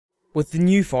With the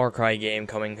new Far Cry game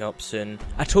coming up soon,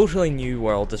 a totally new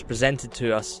world is presented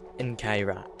to us in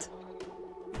Kyrat.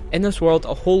 In this world,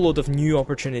 a whole load of new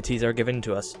opportunities are given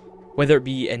to us, whether it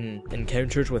be in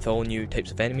encounters with all new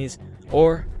types of enemies,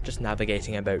 or just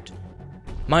navigating about.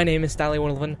 My name is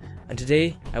Stalli, and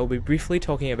today I will be briefly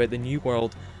talking about the new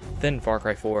world within Far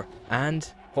Cry 4, and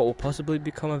what will possibly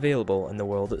become available in the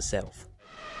world itself.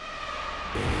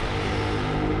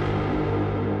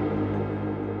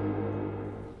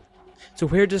 So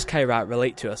where does Kyrat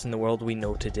relate to us in the world we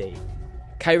know today?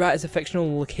 Kyrat is a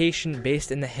fictional location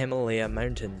based in the Himalaya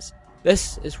mountains.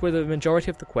 This is where the majority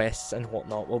of the quests and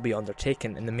whatnot will be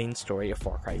undertaken in the main story of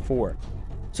Far Cry 4.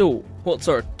 So, what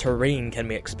sort of terrain can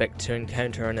we expect to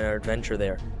encounter in our adventure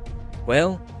there?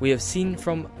 Well, we have seen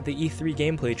from the E3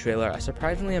 gameplay trailer a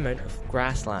surprisingly amount of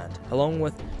grassland, along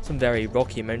with some very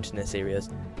rocky mountainous areas,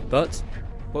 but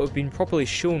what we've been properly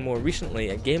shown more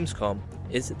recently at Gamescom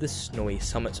is the snowy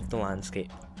summits of the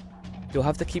landscape. You'll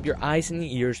have to keep your eyes and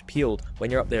ears peeled when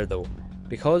you're up there though,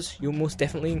 because you'll most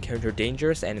definitely encounter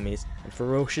dangerous enemies and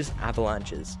ferocious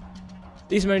avalanches.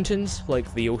 These mountains,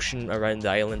 like the ocean around the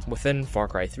island within Far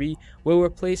Cry 3, will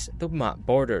replace the map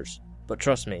borders, but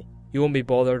trust me, you won't be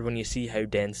bothered when you see how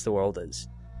dense the world is.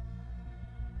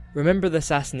 Remember the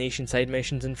assassination side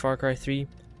missions in Far Cry 3?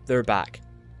 They're back,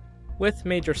 with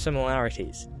major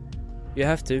similarities. You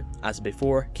have to, as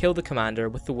before, kill the commander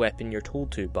with the weapon you're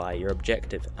told to by your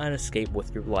objective and escape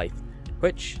with your life,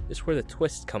 which is where the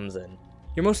twist comes in.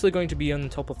 You're mostly going to be on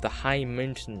top of the high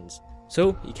mountains,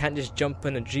 so you can't just jump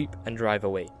in a jeep and drive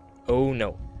away. Oh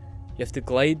no. You have to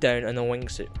glide down in a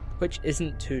wingsuit, which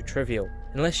isn't too trivial,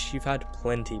 unless you've had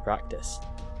plenty practice.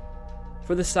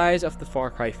 For the size of the Far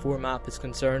Cry 4 map is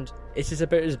concerned, it is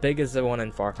about as big as the one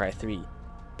in Far Cry 3.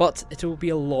 But it will be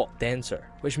a lot denser,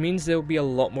 which means there will be a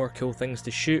lot more cool things to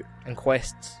shoot and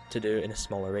quests to do in a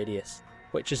smaller radius,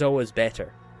 which is always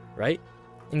better, right?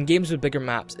 In games with bigger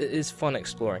maps, it is fun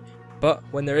exploring, but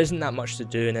when there isn't that much to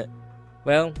do in it,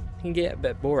 well, it can get a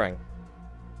bit boring.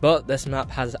 But this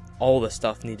map has all the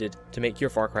stuff needed to make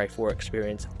your Far Cry 4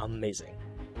 experience amazing.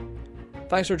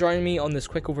 Thanks for joining me on this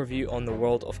quick overview on the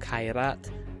world of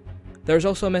Kyrat. There's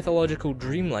also a mythological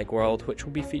dreamlike world which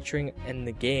will be featuring in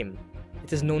the game.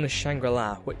 It is known as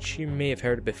Shangri-La, which you may have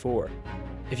heard before.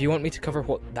 If you want me to cover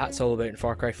what that's all about in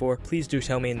Far Cry 4, please do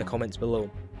tell me in the comments below.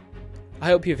 I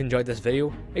hope you've enjoyed this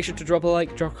video. Make sure to drop a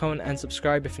like, drop a comment and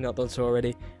subscribe if you've not done so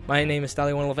already. My name is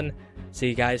Stalli111. See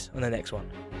you guys on the next one.